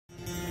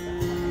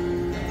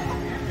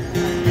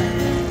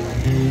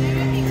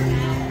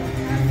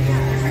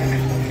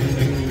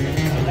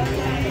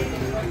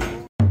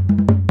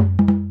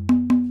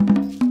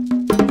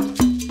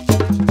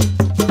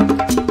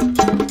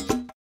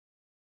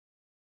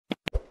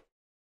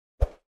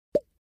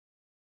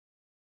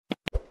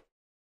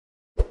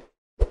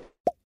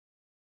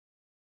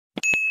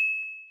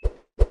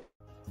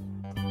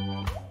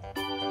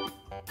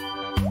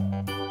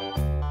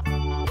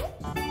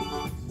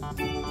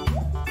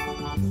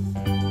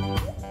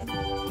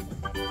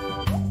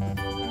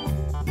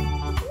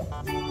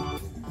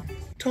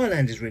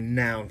Thailand is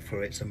renowned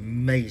for its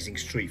amazing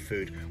street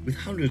food, with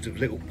hundreds of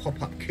little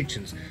pop-up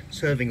kitchens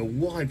serving a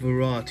wide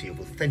variety of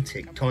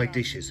authentic Thai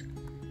dishes.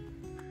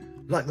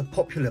 Like the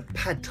popular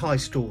pad Thai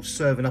stalls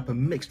serving up a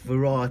mixed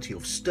variety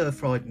of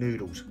stir-fried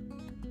noodles,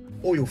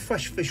 or your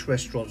fresh fish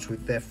restaurants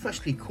with their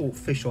freshly caught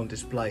fish on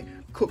display,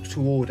 cooked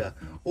to order,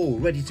 or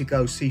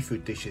ready-to-go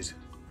seafood dishes.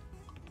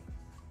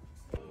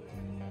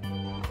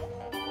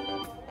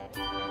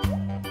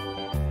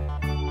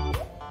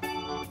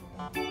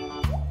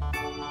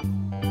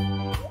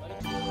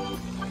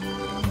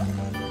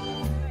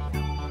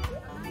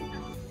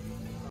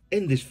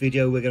 In this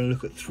video we're going to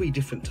look at 3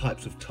 different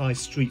types of Thai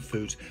street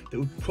foods that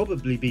would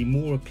probably be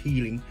more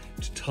appealing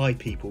to Thai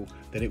people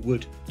than it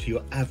would to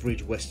your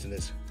average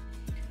Westerners.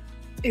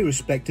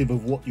 Irrespective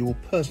of what your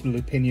personal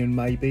opinion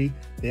may be,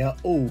 they are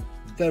all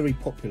very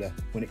popular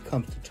when it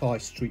comes to Thai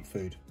street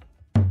food.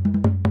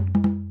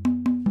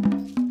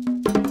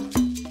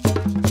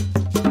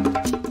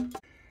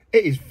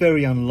 It is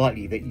very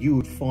unlikely that you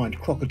would find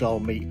crocodile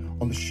meat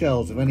on the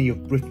shelves of any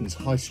of Britain's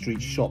high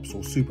street shops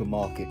or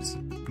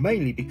supermarkets,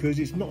 mainly because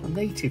it's not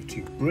native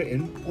to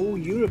Britain or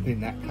Europe in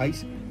that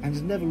case and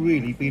has never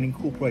really been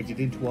incorporated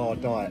into our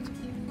diet.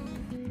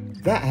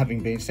 That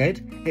having been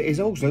said, it is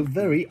also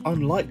very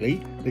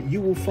unlikely that you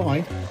will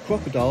find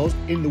crocodiles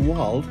in the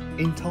wild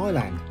in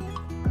Thailand.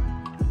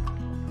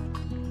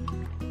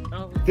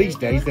 These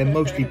days they're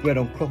mostly bred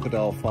on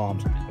crocodile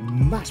farms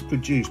and mass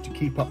produced to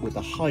keep up with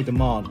the high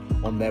demand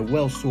on their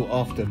well sought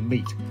after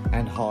meat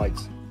and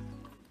hides.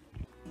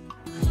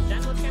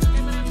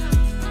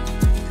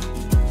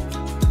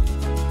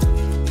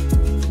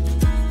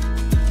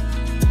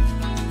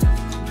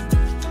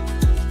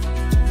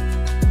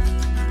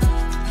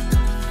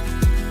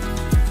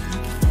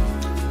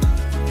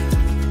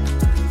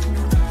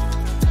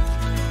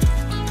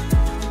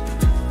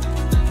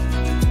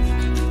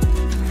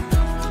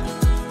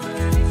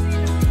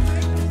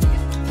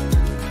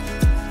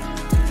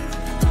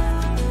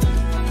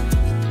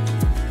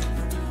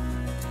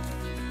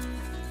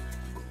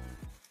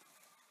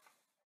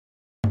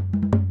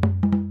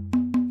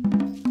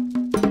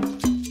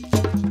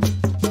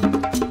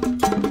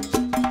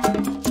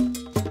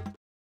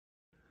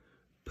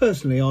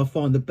 Personally, I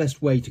find the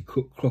best way to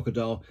cook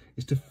crocodile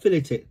is to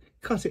fillet it,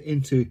 cut it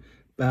into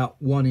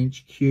about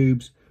 1-inch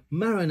cubes,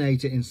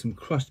 marinate it in some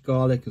crushed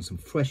garlic and some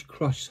fresh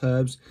crushed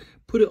herbs,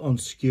 put it on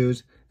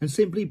skewers and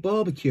simply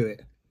barbecue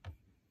it.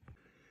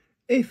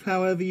 If,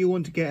 however, you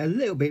want to get a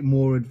little bit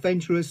more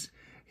adventurous,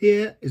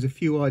 here is a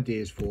few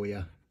ideas for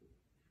you.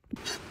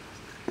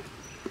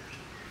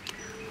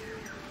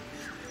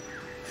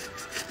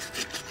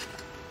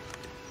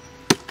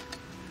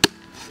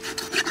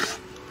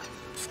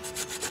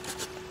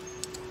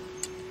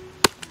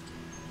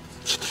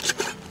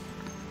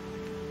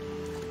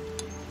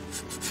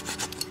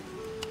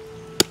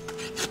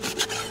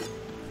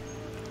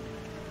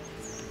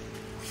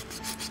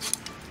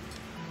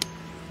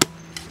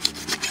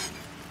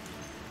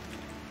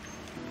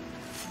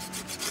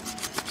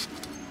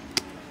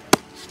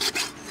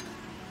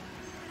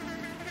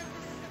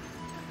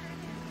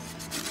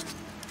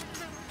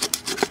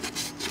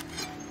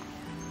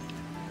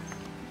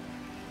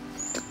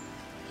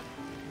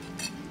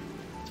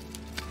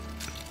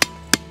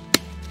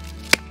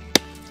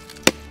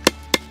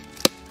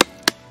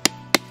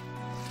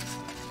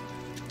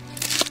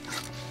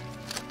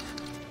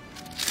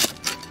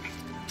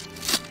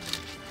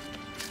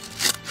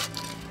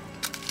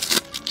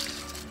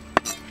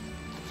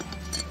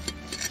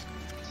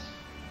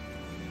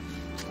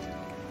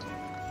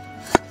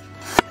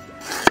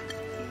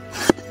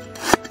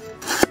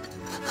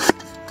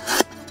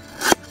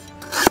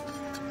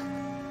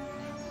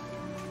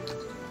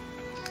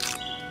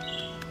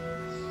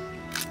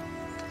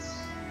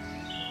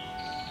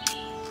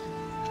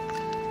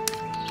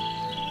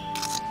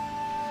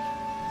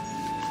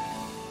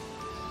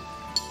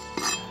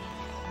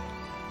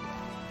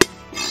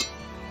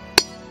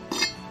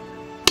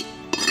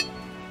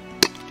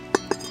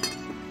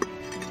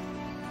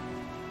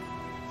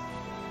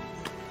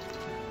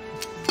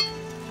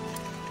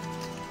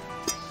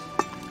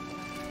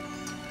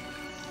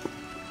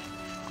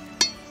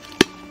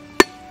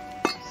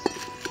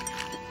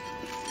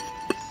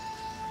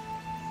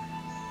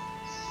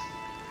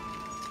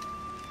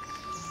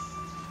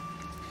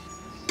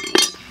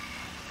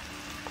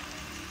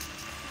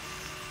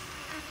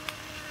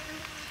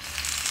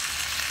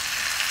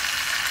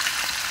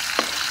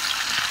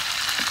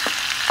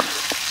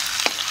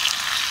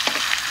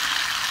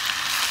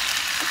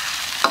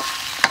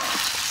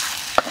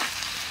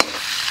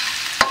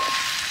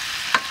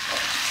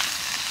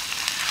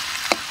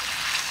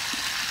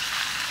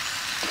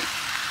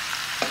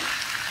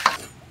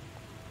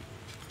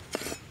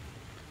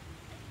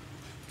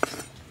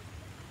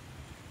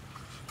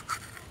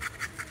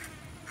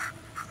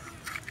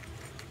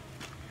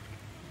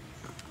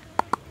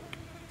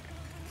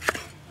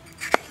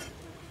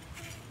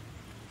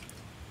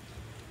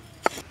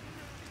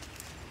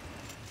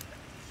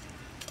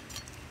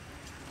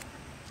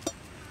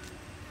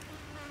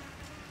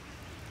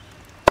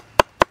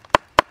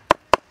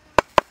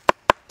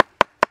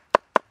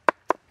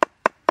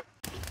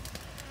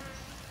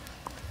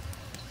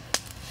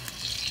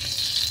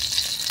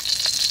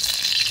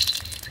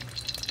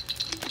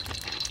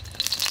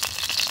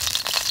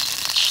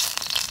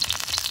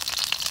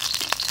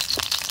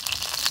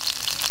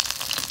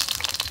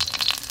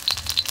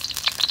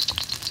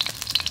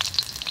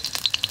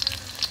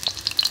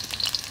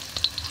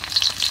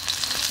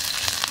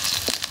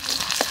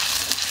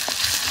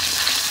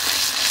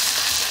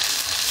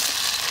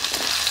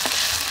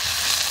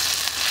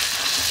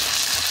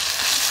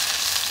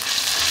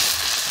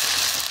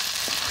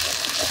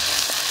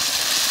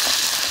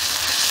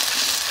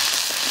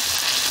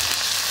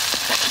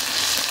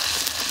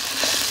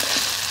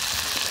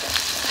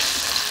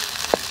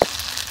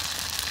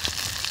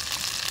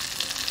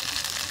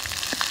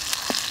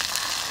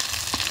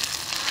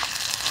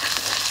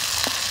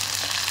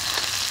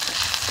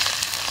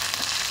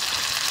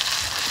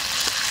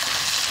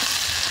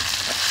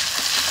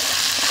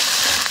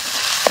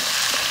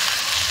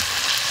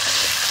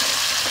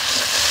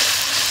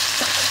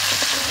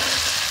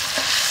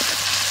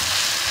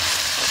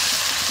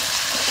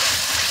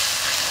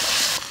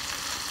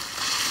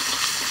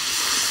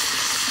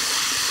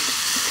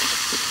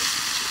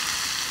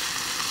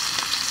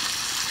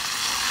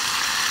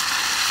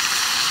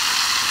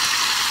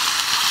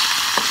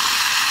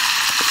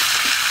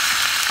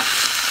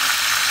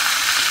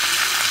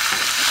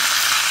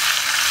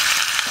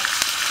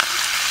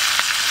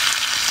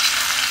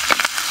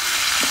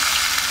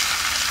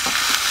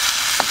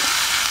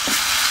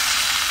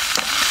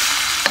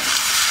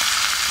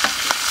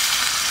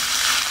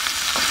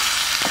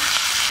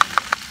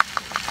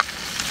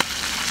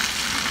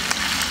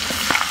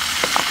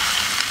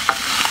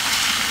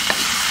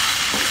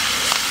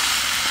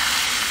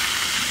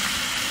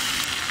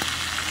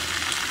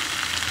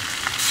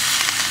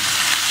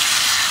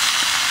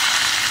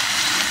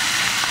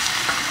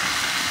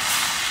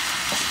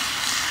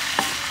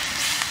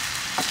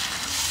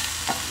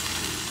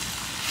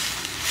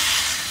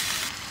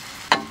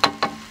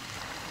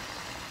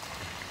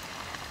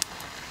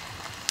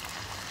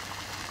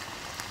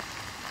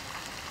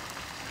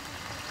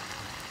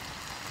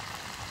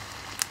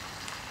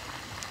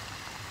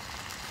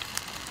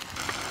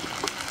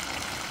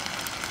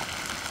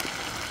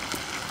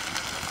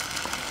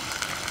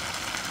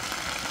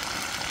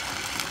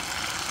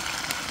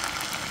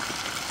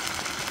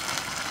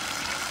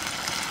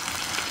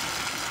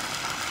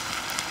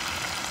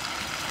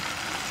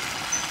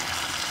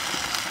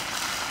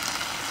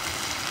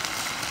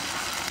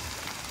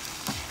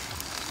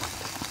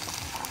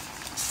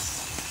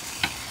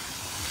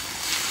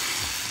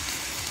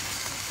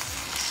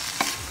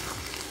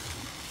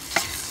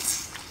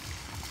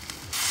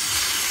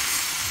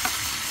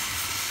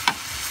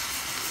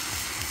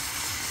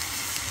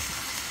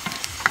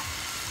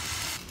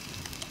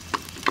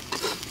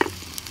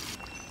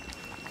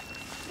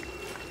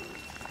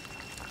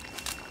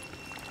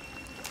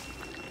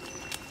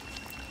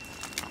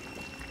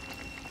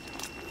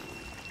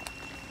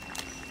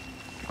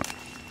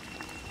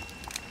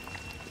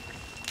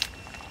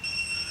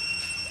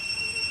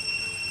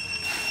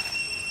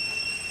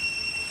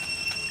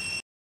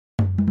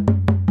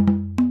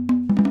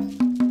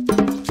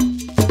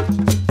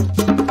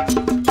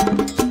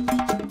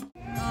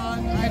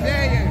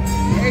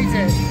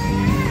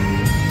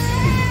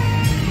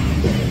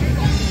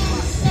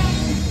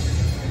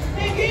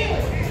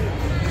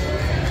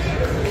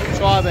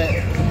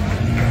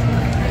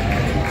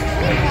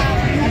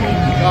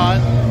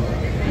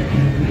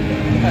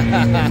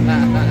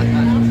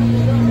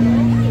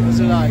 What's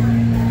it like?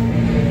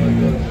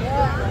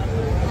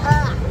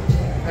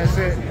 That's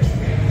it.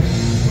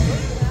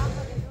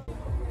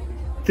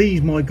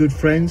 These, my good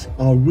friends,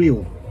 are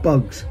real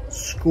bugs,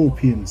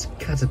 scorpions,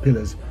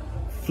 caterpillars,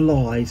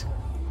 flies,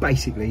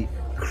 basically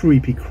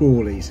creepy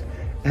crawlies.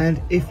 And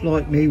if,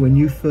 like me, when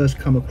you first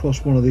come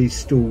across one of these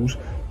stalls,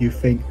 you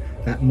think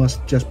that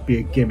must just be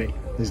a gimmick,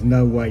 there's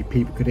no way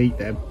people could eat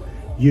them,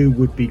 you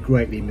would be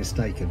greatly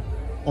mistaken.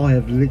 I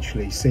have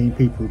literally seen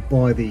people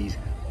buy these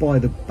by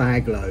the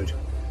bag load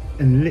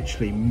and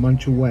literally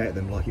munch away at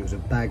them like it was a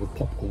bag of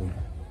popcorn.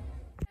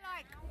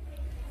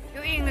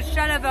 You're eating the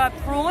shell of a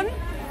prawn,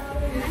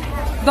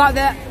 but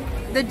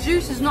the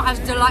juice is not as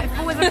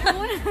delightful as a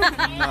prawn.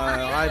 No,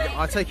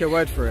 I take your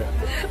word for it.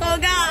 Oh God!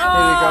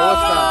 Here we go,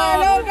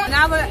 what's that?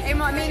 Now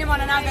me and him are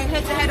now going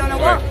head to head on a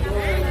what?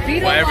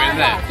 Whatever in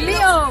there.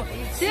 Leo!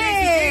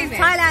 Cheers!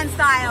 Thailand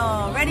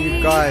style! Ready?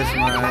 You guys,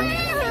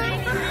 man.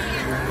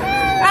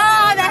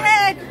 Oh, the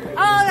head!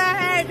 Oh, the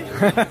head!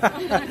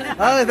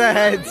 Oh, the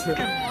heads.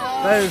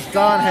 Those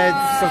darn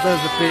heads of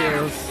those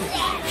beetles.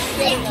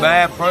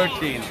 Bare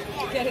protein.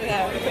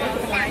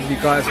 You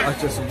guys are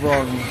just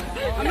wrong.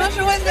 I'm not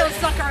sure what this little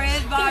sucker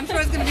is, but I'm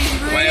sure it's going to be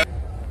really...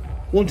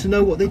 Want to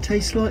know what they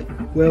taste like?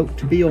 Well,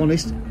 to be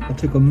honest, I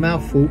took a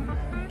mouthful,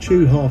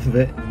 chewed half of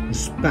it and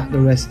spat the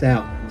rest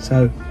out.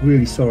 So,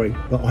 really sorry,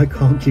 but I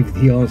can't give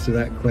you the answer to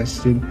that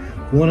question.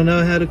 Want to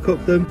know how to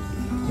cook them?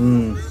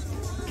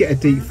 Get a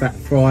deep fat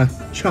fryer,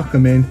 chuck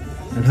them in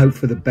and hope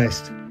for the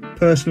best.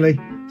 Personally,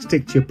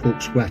 stick to your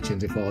pork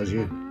scratchings if I was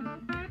you.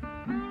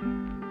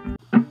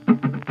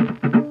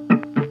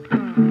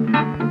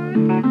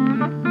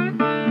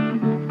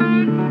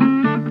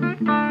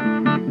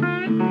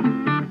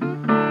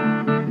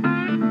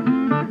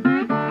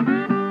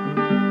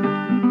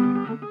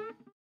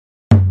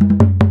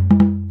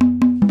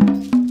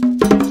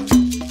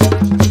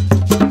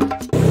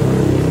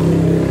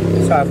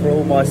 So for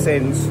all my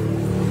sins,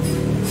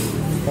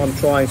 I'm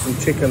trying some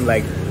chicken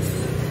leg.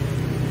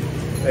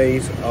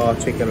 These are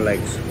chicken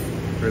legs,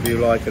 whether you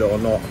like it or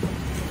not.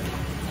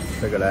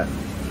 Look at that,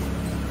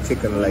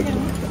 chicken leg.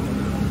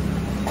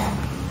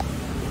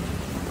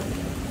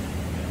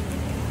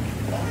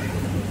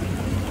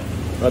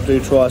 I do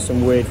try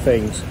some weird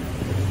things,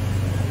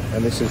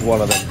 and this is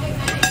one of them.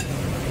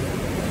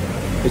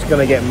 It's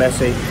going to get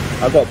messy.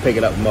 I've got to pick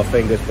it up with my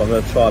fingers, but I'm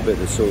going to try a bit of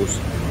the sauce.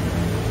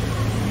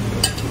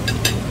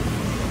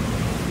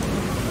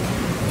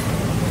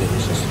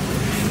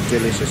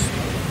 Delicious.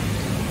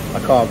 I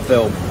can't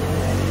film.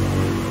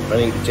 I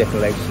need the chicken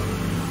legs.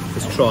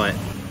 Let's try it.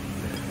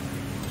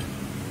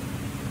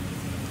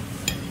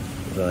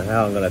 I don't know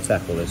how I'm going to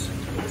tackle this.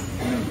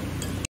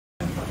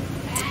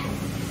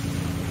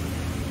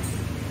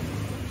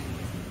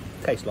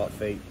 Tastes like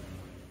feet.